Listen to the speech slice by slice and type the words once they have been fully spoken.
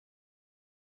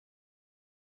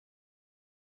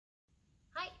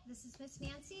This is Miss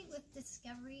Nancy with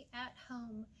Discovery at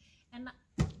Home, and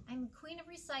I'm queen of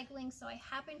recycling, so I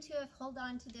happen to have held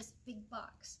on to this big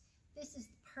box. This is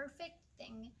the perfect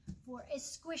thing for a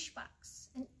squish box,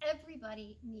 and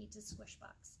everybody needs a squish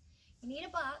box. You need a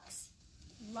box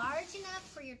large enough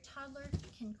for your toddler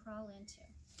can crawl into.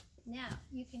 Now,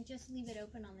 you can just leave it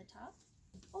open on the top,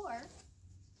 or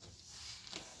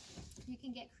you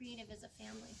can get creative as a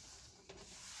family.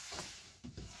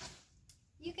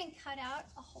 You can cut out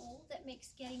a hole that makes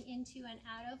getting into and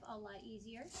out of a lot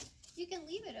easier. You can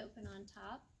leave it open on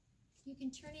top. You can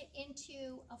turn it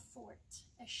into a fort,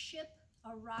 a ship,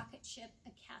 a rocket ship,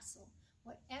 a castle.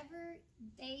 Whatever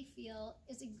they feel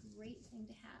is a great thing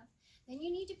to have. Then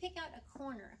you need to pick out a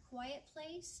corner, a quiet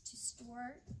place to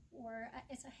store, or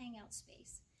it's a hangout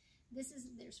space.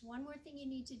 There's one more thing you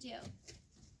need to do.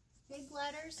 Big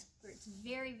letters where it's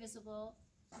very visible,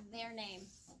 their name,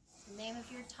 the name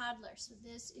of your toddler. So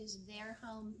this is their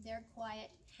home, their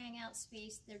quiet hangout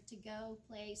space, their to-go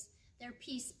place, their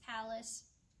peace palace.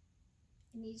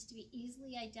 It needs to be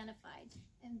easily identified.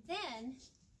 And then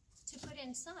to put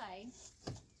inside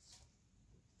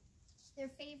their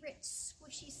favorite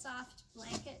squishy soft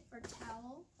blanket or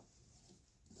towel.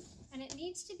 And it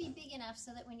needs to be big enough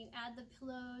so that when you add the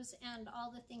pillows and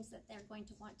all the things that they're going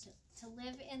to want to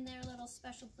live in their little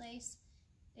special place,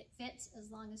 it fits as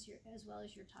well as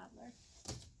your toddler.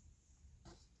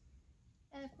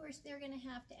 And of course, they're going to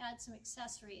have to add some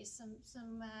accessories,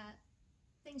 some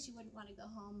things you wouldn't want to go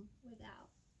home without.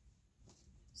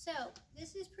 So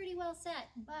this is pretty well set,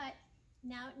 but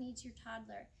now it needs your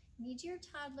toddler. It needs your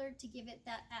toddler to give it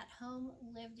that at-home,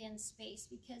 lived-in space,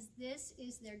 because this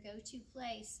is their go-to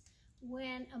place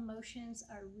when emotions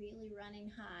are really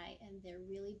running high and they're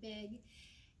really big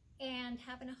and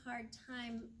having a hard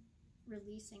time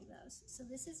releasing those. So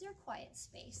this is their quiet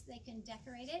space. They can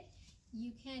decorate it.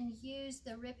 You can use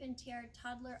the rip and tear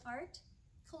toddler art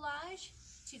collage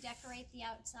to decorate the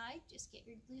outside. Just get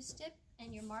your glue stick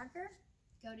and your marker,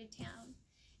 go to town.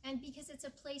 And because it's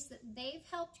a place that they've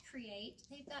helped create,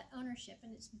 they've got ownership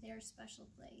and it's their special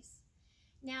place.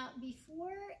 Now,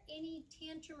 before any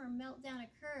tantrum or meltdown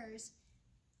occurs,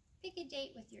 pick a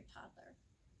date with your toddler.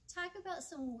 Talk about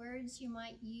some words you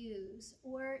might use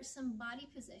or some body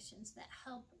positions that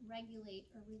help regulate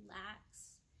or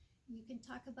relax. You can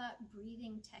talk about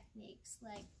breathing techniques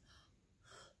like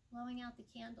blowing out the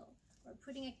candle or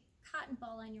putting a cotton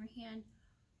ball on your hand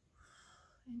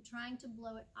and trying to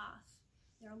blow it off.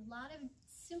 There are a lot of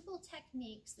simple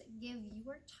techniques that give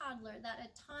your toddler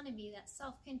that autonomy, that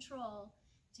self-control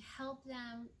to help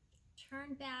them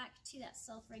turn back to that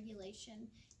self-regulation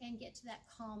and get to that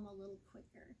calm a little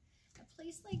quicker. A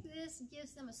place like this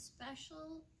gives them a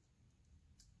special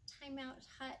timeout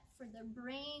hut for their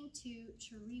brain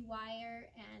to rewire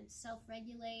and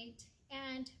self-regulate,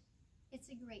 and it's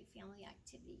a great family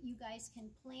activity. You guys can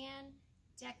plan,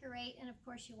 decorate, and of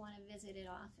course you want to visit it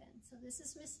often. So this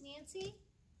is Miss Nancy.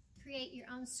 Create your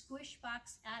own squish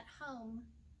box at home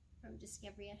from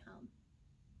Discovery at Home.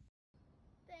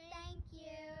 Thank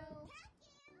you.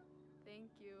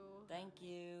 Thank you. Thank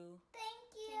you. Thank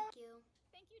you.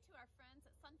 Thank you to our friends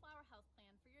at Sunflower Health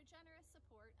Plan for your generous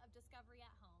support of Discovery at